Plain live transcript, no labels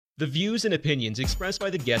The views and opinions expressed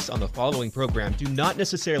by the guests on the following program do not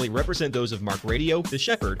necessarily represent those of Mark Radio, The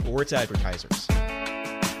Shepherd, or its advertisers.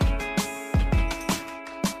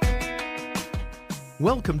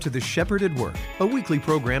 Welcome to The Shepherd at Work, a weekly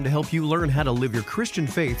program to help you learn how to live your Christian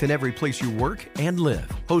faith in every place you work and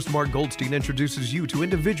live. Host Mark Goldstein introduces you to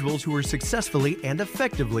individuals who are successfully and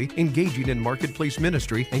effectively engaging in marketplace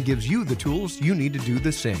ministry and gives you the tools you need to do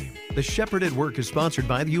the same. The Shepherd at Work is sponsored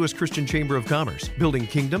by the U.S. Christian Chamber of Commerce, building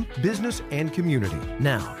kingdom, business, and community.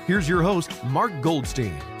 Now, here's your host, Mark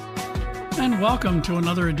Goldstein. And welcome to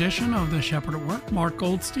another edition of The Shepherd at Work. Mark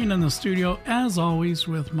Goldstein in the studio, as always,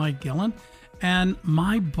 with Mike Gillen. And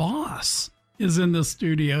my boss is in the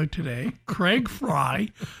studio today, Craig Fry,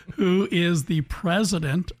 who is the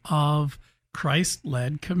president of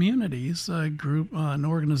Christ-Led Communities, a group, an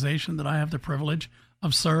organization that I have the privilege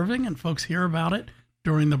of serving, and folks hear about it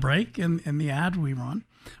during the break in the ad we run.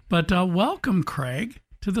 But welcome, Craig,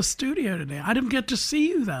 to the studio today. I didn't get to see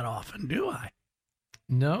you that often, do I?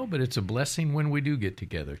 No, but it's a blessing when we do get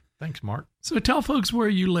together. Thanks, Mark. So tell folks where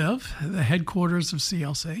you live, the headquarters of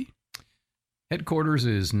CLC. Headquarters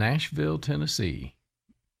is Nashville, Tennessee.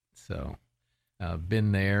 So I've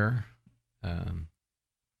been there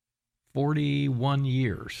 41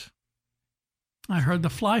 years. I heard the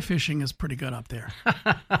fly fishing is pretty good up there.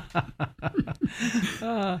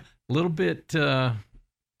 A little bit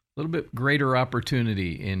greater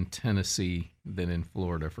opportunity in Tennessee than in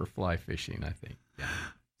Florida for fly fishing, I think. Yeah.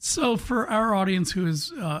 So for our audience who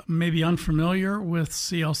is maybe unfamiliar with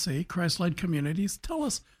CLC, Christ-Led Communities, tell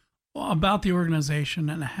us about the organization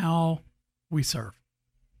and how we serve.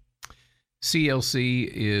 CLC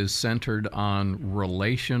is centered on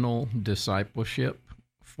relational discipleship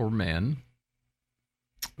for men.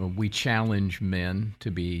 We challenge men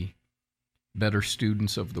to be better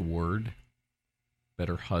students of the Word,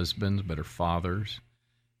 better husbands, better fathers,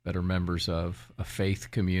 better members of a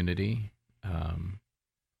faith community.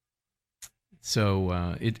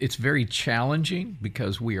 So it's very challenging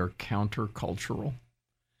because we are countercultural.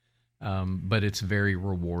 But it's very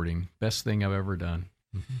rewarding. Best thing I've ever done.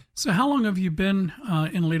 Mm-hmm. So how long have you been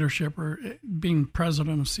in leadership or being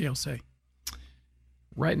president of CLC?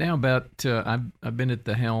 Right now, I've been at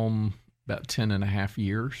the helm about 10 and a half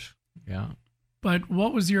years. Yeah. But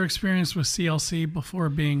what was your experience with CLC before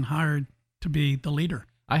being hired to be the leader?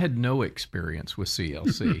 I had no experience with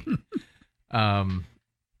CLC.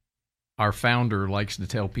 Our founder likes to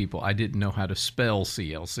tell people I didn't know how to spell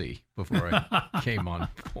CLC before I came on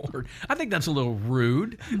board. I think that's a little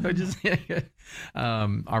rude.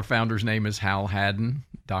 Our founder's name is Hal Haddon,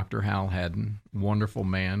 Dr. Hal Haddon, wonderful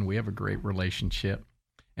man. We have a great relationship,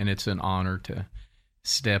 and it's an honor to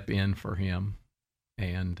step in for him.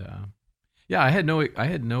 And I had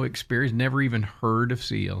no experience, never even heard of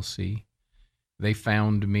CLC. They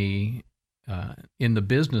found me in the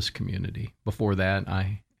business community. Before that,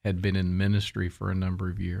 I had been in ministry for a number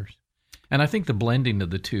of years. And I think the blending of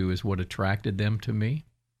the two is what attracted them to me.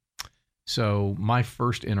 So my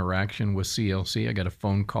first interaction with CLC, I got a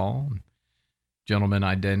phone call. Gentleman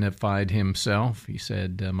identified himself. He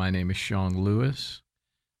said, my name is Sean Lewis.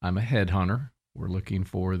 I'm a headhunter. We're looking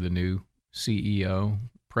for the new CEO,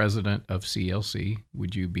 president of CLC.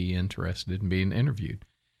 Would you be interested in being interviewed?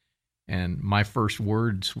 And my first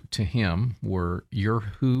words to him were, "You're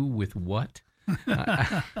who with what?"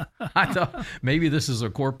 I thought maybe this is a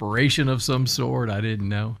corporation of some sort. I didn't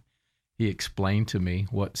know. He explained to me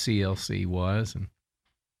what CLC was. And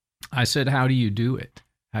I said, "How do you do it?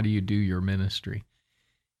 How do you do your ministry?"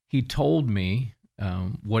 He told me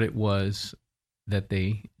what it was that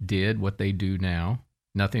they did, what they do now.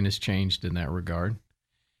 Nothing has changed in that regard.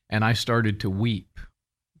 And I started to weep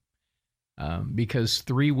because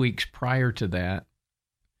 3 weeks prior to that,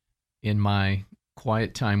 in my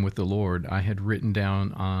quiet time with the Lord, I had written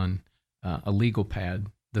down on a legal pad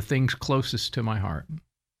the things closest to my heart.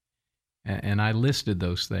 And I listed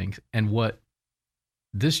those things. And what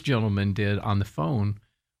this gentleman did on the phone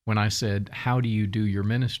when I said, "How do you do your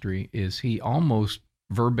ministry?" is he almost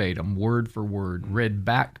verbatim, word for word, read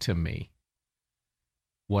back to me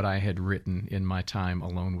what I had written in my time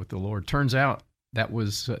alone with the Lord. Turns out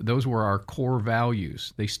those were our core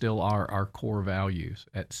values. They still are our core values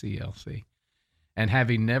at CLC. And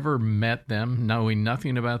having never met them, knowing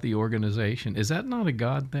nothing about the organization, is that not a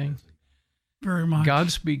God thing? Very much.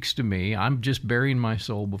 God speaks to me. I'm just burying my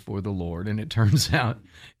soul before the Lord, and it turns out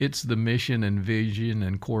it's the mission and vision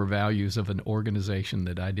and core values of an organization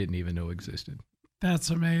that I didn't even know existed. That's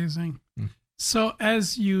amazing. So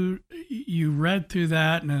as you read through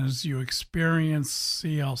that and as you experienced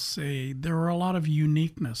CLC, there were a lot of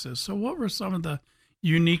uniquenesses. So what were some of the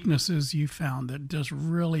uniquenesses you found that just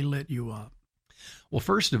really lit you up? Well,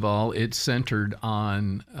 first of all, it's centered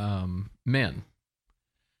on men.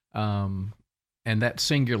 And that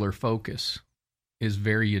singular focus is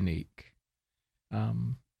very unique.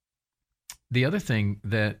 The other thing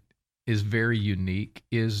that is very unique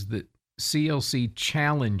is that CLC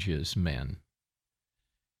challenges men.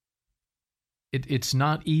 It's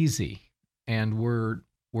not easy, and we're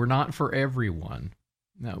not for everyone.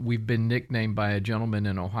 Now, we've been nicknamed by a gentleman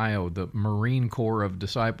in Ohio the Marine Corps of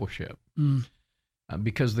discipleship.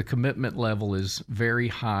 Because the commitment level is very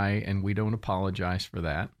high, and we don't apologize for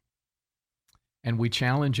that. And we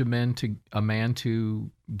challenge a man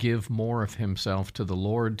to give more of himself to the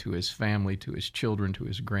Lord, to his family, to his children, to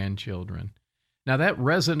his grandchildren. Now that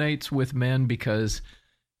resonates with men because,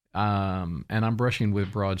 and I'm brushing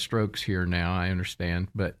with broad strokes here now, I understand,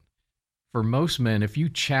 but for most men, if you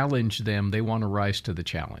challenge them, they want to rise to the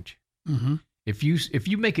challenge. Mm-hmm. If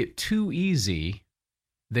you make it too easy,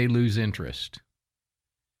 they lose interest.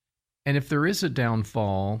 And if there is a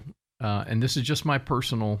downfall, and this is just my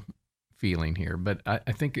personal feeling here, but I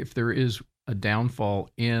think if there is a downfall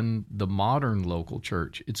in the modern local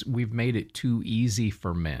church, we've made it too easy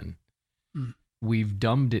for men. We've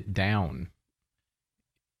dumbed it down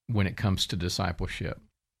when it comes to discipleship.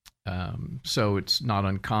 So it's not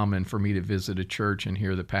uncommon for me to visit a church and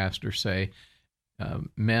hear the pastor say,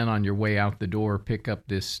 men, on your way out the door, pick up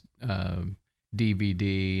this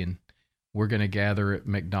DVD, and we're going to gather at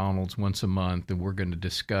McDonald's once a month, and we're going to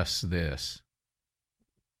discuss this.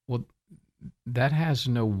 Well, that has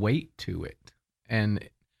no weight to it. And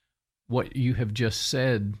what you have just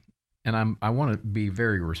said, and I want to be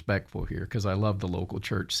very respectful here because I love the local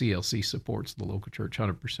church. CLC supports the local church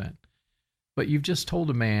 100%. But you've just told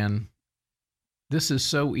a man, this is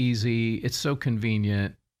so easy, it's so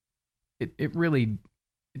convenient, it really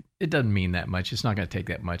doesn't mean that much. It's not going to take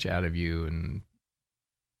that much out of you, and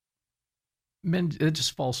men, it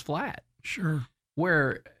just falls flat. Sure.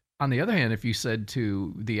 Where, on the other hand, if you said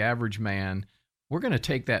to the average man, we're going to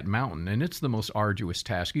take that mountain, and it's the most arduous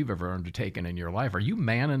task you've ever undertaken in your life. Are you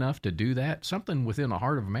man enough to do that? Something within the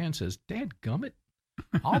heart of a man says, dadgummit,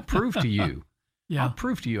 I'll prove to you. Yeah. I'll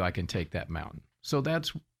prove to you I can take that mountain. So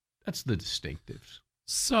that's the distinctives.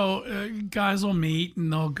 So guys will meet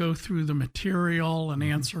and they'll go through the material and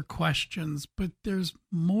answer questions, but there's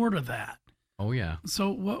more to that. Oh yeah.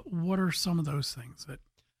 So what are some of those things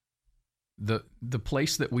that? The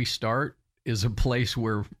place that we start is a place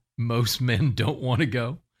where most men don't want to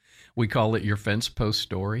go. We call it your fence post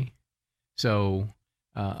story. So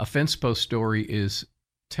a fence post story is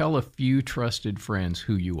tell a few trusted friends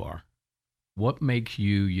who you are. What makes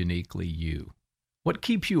you uniquely you? What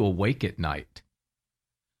keeps you awake at night?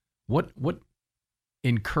 What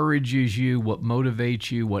encourages you? What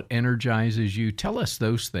motivates you? What energizes you? Tell us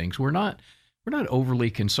those things. We're not overly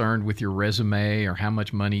concerned with your resume or how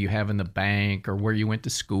much money you have in the bank or where you went to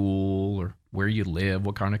school or where you live,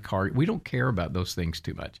 what kind of car. We don't care about those things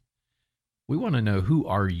too much. We want to know, who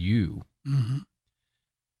are you? Mm-hmm.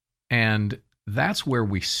 And that's where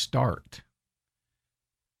we start.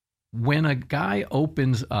 When a guy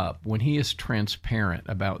opens up, when he is transparent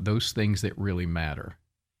about those things that really matter,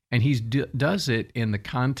 and he does it in the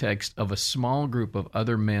context of a small group of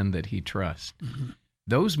other men that he trusts,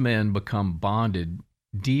 those men become bonded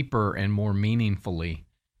deeper and more meaningfully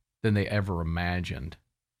than they ever imagined.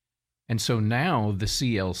 And so now the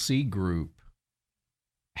CLC group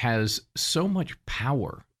has so much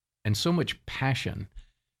power and so much passion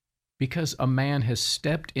because a man has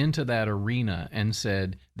stepped into that arena and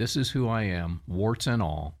said, this is who I am, warts and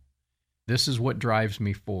all. This is what drives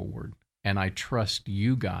me forward, and I trust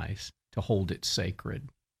you guys to hold it sacred.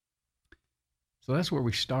 So that's where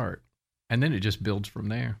we start. And then it just builds from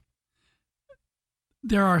there.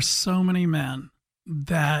 There are so many men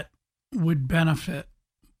that would benefit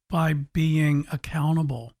by being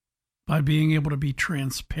accountable, by being able to be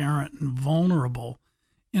transparent and vulnerable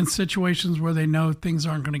in situations where they know things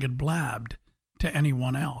aren't going to get blabbed to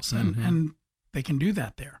anyone else. And they can do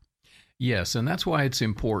that there. Yes, and that's why it's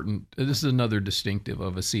important. This is another distinctive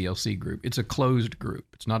of a CLC group. It's a closed group.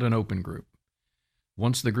 It's not an open group.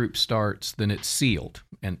 Once the group starts, then it's sealed,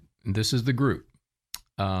 and this is the group.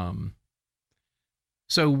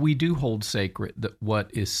 So we do hold sacred what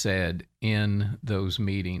is said in those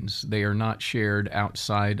meetings. They are not shared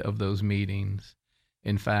outside of those meetings.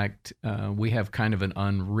 In fact, we have kind of an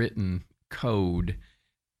unwritten code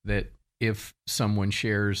that if someone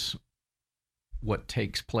shares what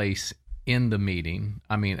takes place in the meeting,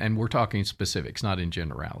 I mean, and we're talking specifics, not in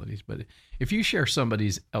generalities, but if you share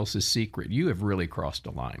somebody else's secret, you have really crossed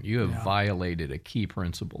a line. You have violated a key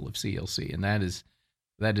principle of CLC, and that is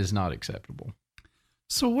That is not acceptable.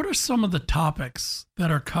 So what are some of the topics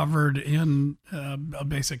that are covered in a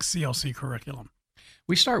basic CLC curriculum?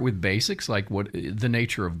 We start with basics like what the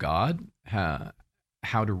nature of God, how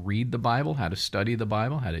to read the Bible, how to study the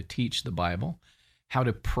Bible, how to teach the Bible, how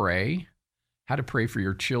to pray for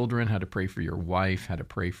your children, how to pray for your wife, how to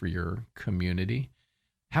pray for your community,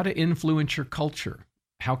 how to influence your culture.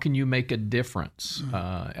 How can you make a difference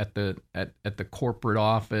at the corporate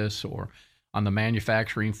office or on the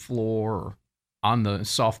manufacturing floor or on the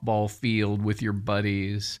softball field with your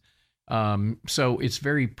buddies? So it's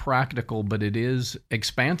very practical, but it is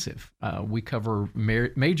expansive. We cover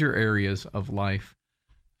major areas of life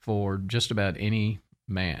for just about any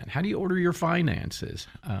man. How do you order your finances?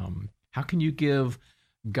 How can you give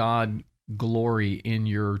God glory in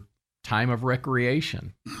your time of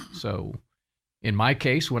recreation? So in my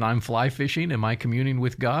case, when I'm fly fishing, am I communing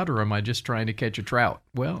with God or am I just trying to catch a trout?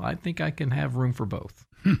 Well, I think I can have room for both.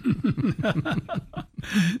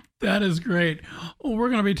 That is great. Well, we're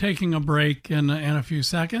going to be taking a break in a few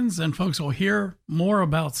seconds, and folks will hear more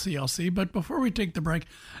about CLC. But before we take the break,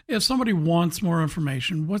 if somebody wants more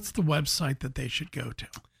information, what's the website that they should go to?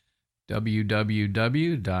 www.clchq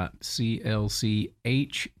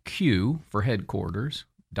for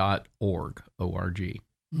headquarters.org. O-R-G.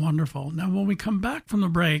 Wonderful. Now, when we come back from the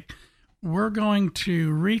break, we're going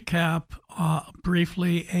to recap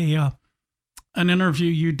briefly an interview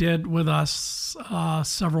you did with us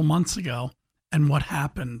several months ago and what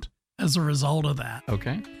happened as a result of that.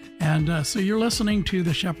 Okay. And so you're listening to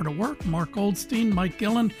The Shepherd at Work. Mark Goldstein, Mike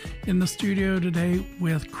Gillen in the studio today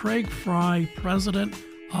with Craig Fry, president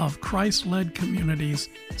of Christ-Led Communities,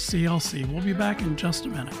 CLC. We'll be back in just a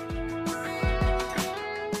minute.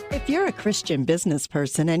 If you're a Christian business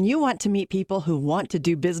person and you want to meet people who want to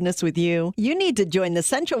do business with you, you need to join the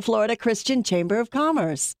Central Florida Christian Chamber of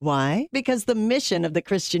Commerce. Why? Because the mission of the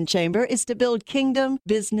Christian Chamber is to build kingdom,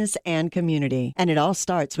 business, and community. And it all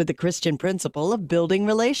starts with the Christian principle of building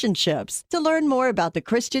relationships. To learn more about the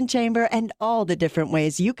Christian Chamber and all the different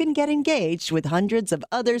ways you can get engaged with hundreds of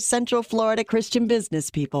other Central Florida Christian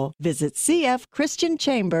business people, visit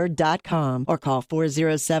cfchristianchamber.com or call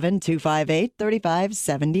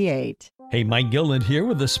 407-258-3578. Hey, Mike Gilland here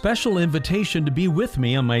with a special invitation to be with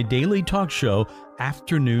me on my daily talk show,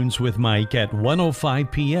 Afternoons with Mike, at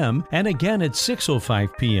 1:05 p.m. and again at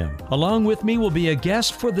 6:05 p.m. Along with me will be a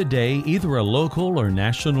guest for the day, either a local or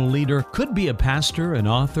national leader, could be a pastor, an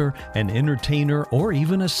author, an entertainer, or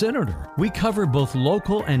even a senator. We cover both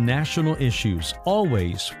local and national issues,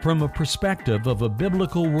 always from a perspective of a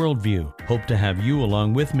biblical worldview. Hope to have you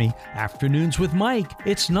along with me. Afternoons with Mike.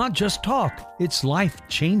 It's not just talk, it's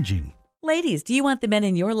life-changing. Ladies, do you want the men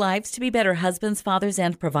in your lives to be better husbands, fathers,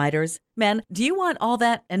 and providers? Men, do you want all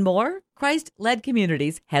that and more? Christ-Led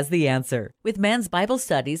Communities has the answer. With men's Bible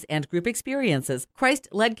studies and group experiences,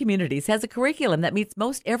 Christ-Led Communities has a curriculum that meets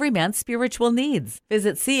most every man's spiritual needs.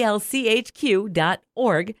 Visit clchq.org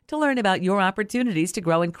to learn about your opportunities to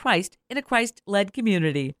grow in Christ in a Christ-Led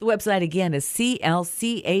community. The website again is clchq.org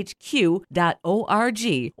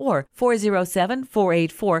or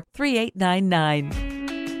 407-484-3899.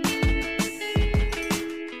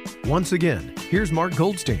 Once again, here's Mark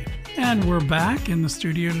Goldstein. And we're back. In the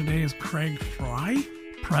studio today is Craig Fry,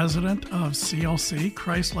 president of CLC,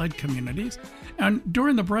 Christ-Led Communities. And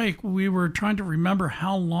during the break, we were trying to remember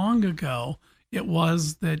how long ago it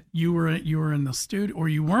was that you were in the studio, or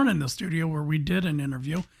you weren't in the studio where we did an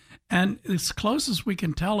interview. And as close as we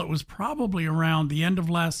can tell, it was probably around the end of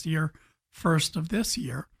last year, first of this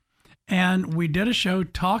year. And we did a show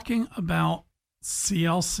talking about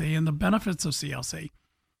CLC and the benefits of CLC.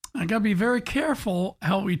 I got to be very careful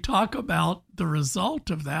how we talk about the result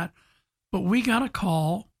of that. But we got a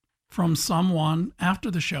call from someone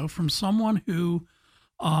after the show, from someone who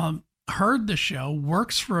heard the show,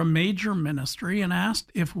 works for a major ministry, and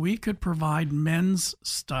asked if we could provide men's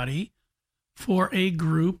study for a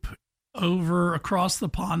group over across the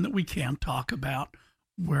pond that we can't talk about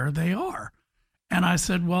where they are. And I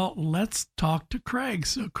said, well, let's talk to Craig.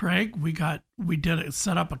 So Craig, we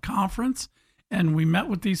set up a conference. And we met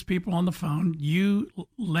with these people on the phone. You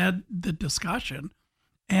led the discussion,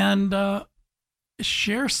 and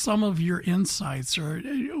share some of your insights or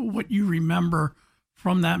what you remember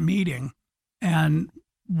from that meeting and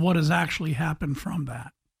what has actually happened from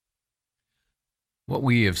that. What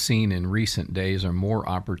we have seen in recent days are more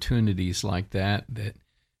opportunities like that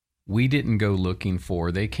we didn't go looking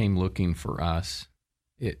for. They came looking for us.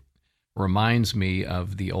 It reminds me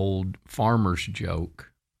of the old farmer's joke.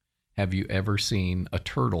 Have you ever seen a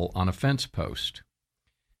turtle on a fence post?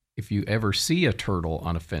 If you ever see a turtle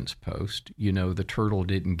on a fence post, you know the turtle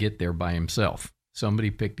didn't get there by himself.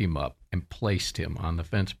 Somebody picked him up and placed him on the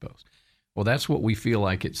fence post. Well, that's what we feel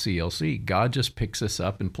like at CLC. God just picks us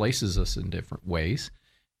up and places us in different ways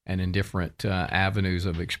and in different avenues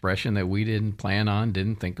of expression that we didn't plan on,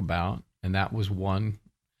 didn't think about. And that was one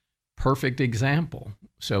perfect example.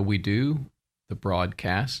 So we do the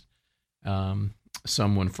broadcast.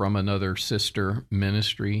 Someone from another sister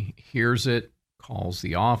ministry hears it, calls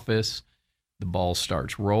the office, the ball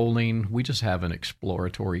starts rolling. We just have an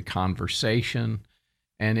exploratory conversation,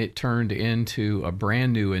 and it turned into a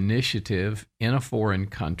brand new initiative in a foreign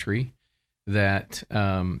country that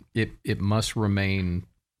it must remain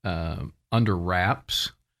under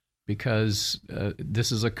wraps because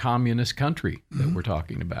this is a communist country that we're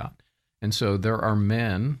talking about. And so there are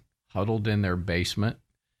men huddled in their basement,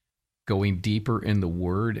 going deeper in the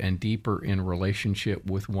Word and deeper in relationship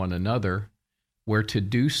with one another, where to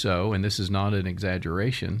do so, and this is not an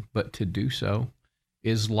exaggeration, but to do so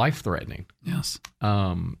is life-threatening. Yes.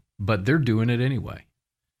 But they're doing it anyway.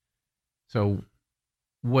 So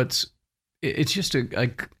it's just a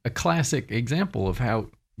classic example of how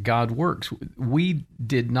God works. We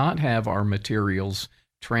did not have our materials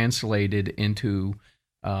translated into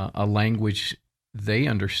a language they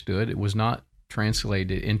understood. It was not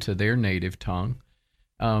translated into their native tongue.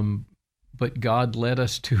 But God led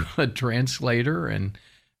us to a translator. And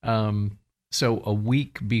so a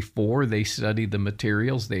week before they study the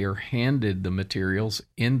materials, they are handed the materials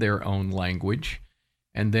in their own language.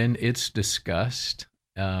 And then it's discussed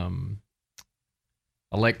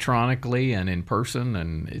electronically and in person.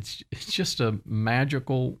 And it's just a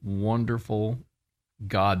magical, wonderful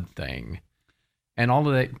God thing. And all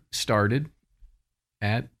of that started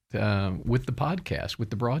with the podcast, with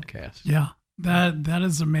the broadcast. Yeah, that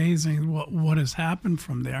is amazing what has happened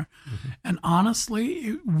from there. Mm-hmm. And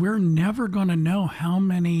honestly, we're never going to know how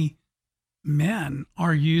many men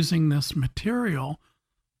are using this material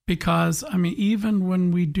because, I mean, even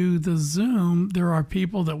when we do the Zoom, there are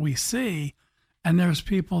people that we see and there's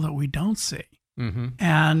people that we don't see. Mm-hmm.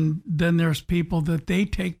 And then there's people that they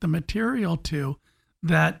take the material to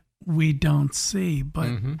that we don't see. But,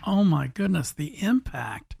 mm-hmm. Oh my goodness, the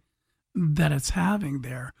impact that it's having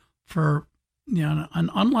there for, and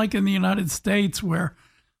unlike in the United States where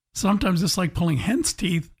sometimes it's like pulling hen's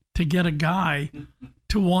teeth to get a guy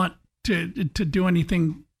to want to do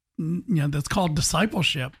anything, that's called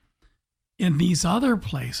discipleship. In these other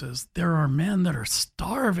places, there are men that are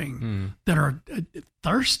starving, that are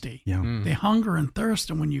thirsty. Yeah. They hunger and thirst,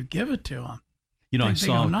 and when you give it to them,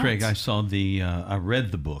 I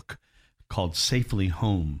read the book called Safely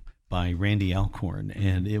Home by Randy Alcorn,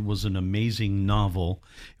 and it was an amazing novel.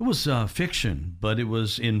 It was fiction, but it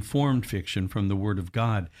was informed fiction from the Word of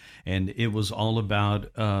God, and it was all about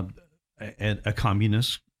a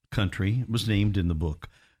communist country. It was named in the book,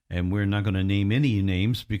 and we're not going to name any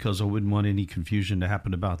names because I wouldn't want any confusion to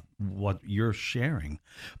happen about what you're sharing.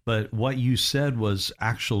 But what you said was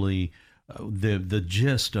actually the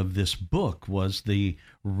gist of this book was the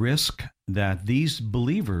risk that these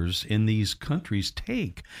believers in these countries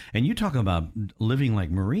take. And you talk about living like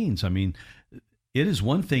Marines. I mean, it is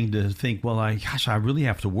one thing to think, well, I really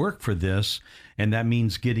have to work for this, and that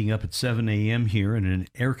means getting up at 7 a.m. here in an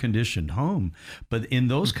air-conditioned home. But in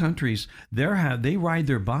those countries, they ride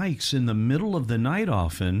their bikes in the middle of the night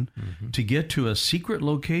often to get to a secret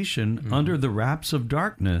location under the wraps of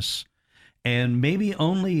darkness, and maybe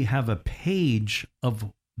only have a page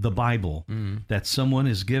of the Bible that someone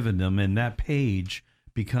has given them, and that page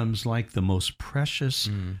becomes like the most precious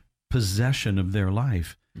possession of their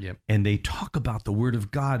life. Yep. And they talk about the Word of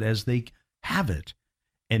God as they have it.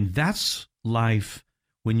 And that's life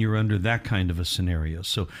when you're under that kind of a scenario.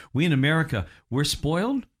 So we in America, we're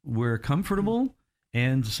spoiled, we're comfortable,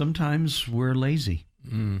 and sometimes we're lazy.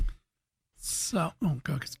 So,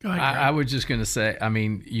 go ahead. I was just going to say, I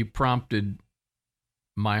mean, you prompted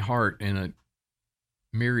my heart in a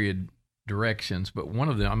myriad directions, but one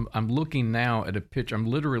of them, I'm looking now at a picture. I'm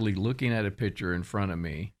literally looking at a picture in front of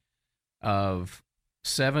me of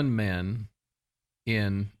 7 men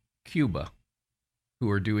in Cuba who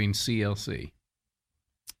are doing CLC.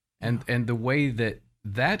 And the way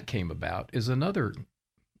that came about is another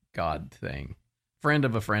God thing. Friend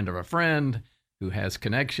of a friend of a friend who has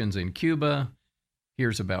connections in Cuba,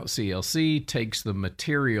 hears about CLC, takes the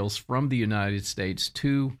materials from the United States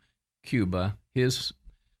to Cuba, his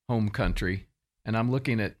home country. And I'm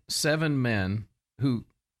looking at 7 men who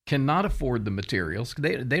cannot afford the materials.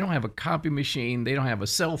 They don't have a copy machine. They don't have a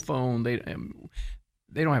cell phone. They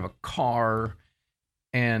don't have a car.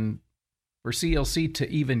 And for CLC to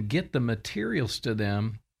even get the materials to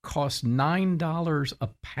them costs $9 a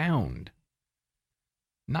pound.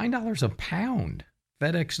 $9 a pound.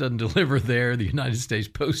 FedEx doesn't deliver there. The United States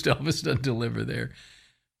Post Office doesn't deliver there.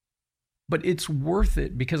 But it's worth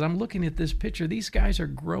it because I'm looking at this picture. These guys are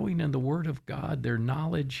growing in the Word of God, their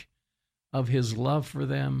knowledge of His love for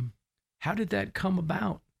them. How did that come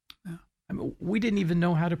about? Yeah. I mean, we didn't even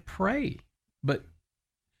know how to pray. But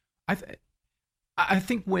I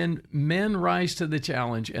think when men rise to the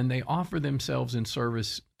challenge and they offer themselves in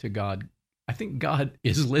service to God, I think God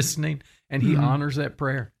is listening and He honors that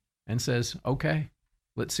prayer and says, okay,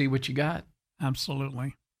 let's see what you got.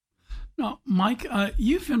 Absolutely. Now, Mike,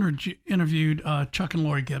 you've interviewed Chuck and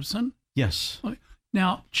Lori Gibson. Yes.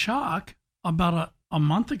 Now, Chuck, about a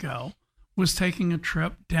month ago, was taking a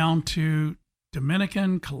trip down to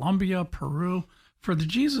Dominican, Colombia, Peru for the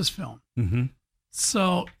Jesus film. Mm-hmm.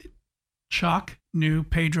 So Chuck knew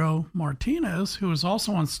Pedro Martinez, who is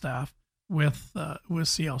also on staff with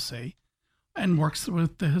CLC and works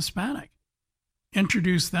with the Hispanic.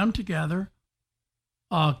 Introduced them together.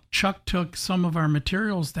 Chuck took some of our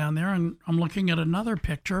materials down there, and I'm looking at another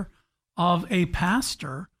picture of a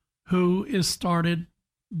pastor who is started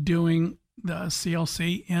doing the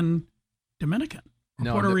CLC in Dominican,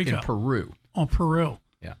 Puerto Rico. In Peru. Oh, Peru.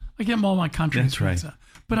 Yeah. I get all my countries. That's right.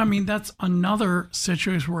 But I mean, that's another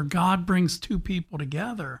situation where God brings two people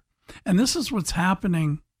together. And this is what's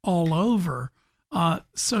happening all over.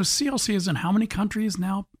 So CLC is in how many countries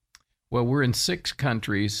now? Well, we're in 6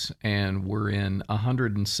 countries, and we're in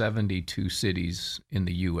 172 cities in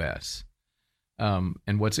the U.S.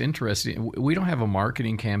 And what's interesting, we don't have a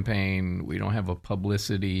marketing campaign. We don't have a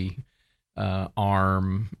publicity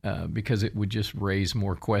arm because it would just raise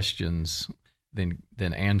more questions than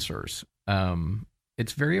answers.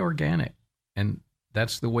 It's very organic, and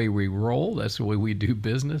that's the way we roll. That's the way we do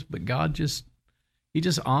business. But God He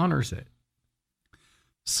just honors it.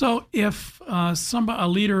 So if a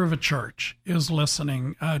leader of a church is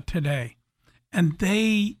listening today, and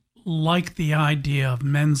they like the idea of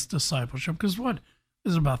men's discipleship, because what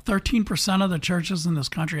is about 13% of the churches in this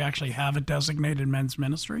country actually have a designated men's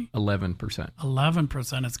ministry? 11%.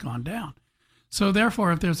 11%, it's gone down. So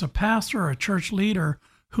therefore, if there's a pastor or a church leader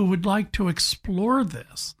who would like to explore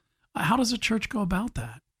this, how does a church go about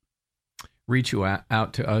that? Reach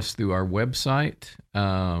out to us through our website.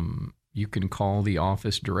 You can call the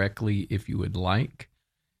office directly if you would like.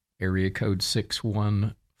 Area code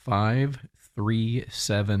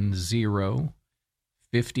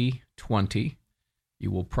 615-370-5020.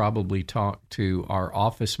 You will probably talk to our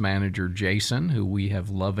office manager, Jason, who we have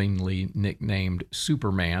lovingly nicknamed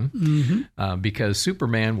Superman, because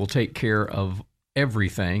Superman will take care of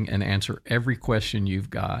everything and answer every question you've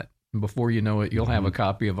got. And before you know it, you'll have a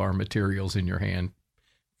copy of our materials in your hand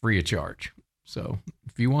free of charge. So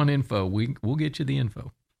if you want info, we'll get you the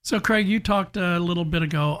info. So, Craig, you talked a little bit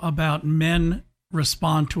ago about men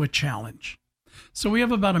respond to a challenge. So we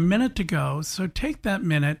have about a minute to go. So take that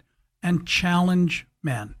minute and challenge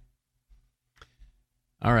men.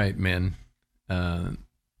 All right, men. I've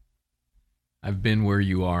been where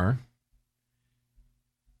you are.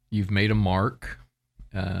 You've made a mark.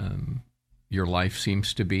 Your life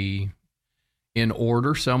seems to be in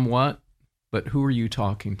order somewhat, but who are you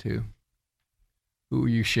talking to? Who are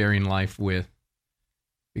you sharing life with?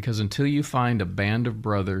 Because until you find a band of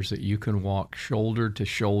brothers that you can walk shoulder to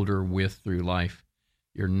shoulder with through life,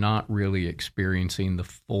 you're not really experiencing the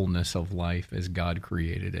fullness of life as God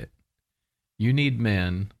created it. You need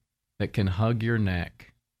men that can hug your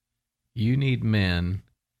neck. You need men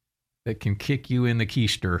that can kick you in the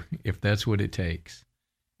keister, if that's what it takes,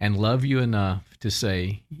 and love you enough to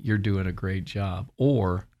say, you're doing a great job,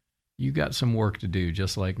 or you got some work to do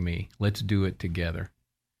just like me. Let's do it together.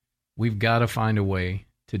 We've got to find a way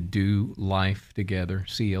to do life together.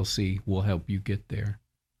 CLC will help you get there.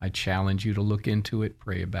 I challenge you to look into it,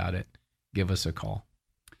 pray about it. Give us a call.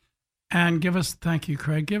 And thank you,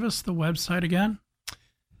 Craig. Give us the website again.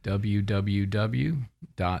 www.clchq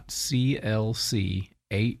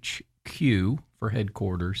for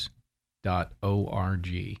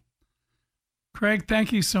headquarters.org. Craig,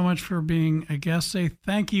 thank you so much for being a guest today.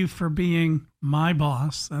 Thank you for being my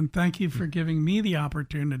boss, and thank you for giving me the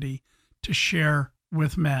opportunity to share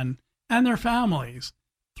with men and their families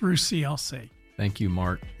through CLC. Thank you,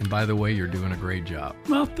 Mark. And by the way, you're doing a great job.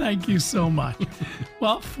 Well, thank you so much.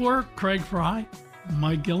 Well, for Craig Fry,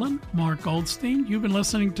 Mike Gillen, Mark Goldstein, you've been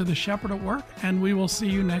listening to The Shepherd at Work, and we will see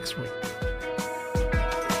you next week.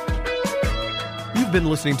 You've been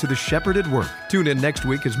listening to The Shepherd at Work. Tune in next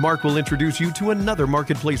week as Mark will introduce you to another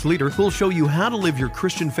marketplace leader who will show you how to live your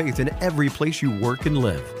Christian faith in every place you work and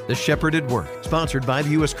live. The Shepherd at Work, sponsored by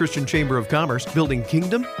the U.S. Christian Chamber of Commerce, building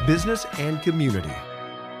kingdom, business, and community.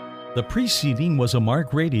 The preceding was a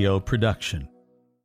Mark Radio production.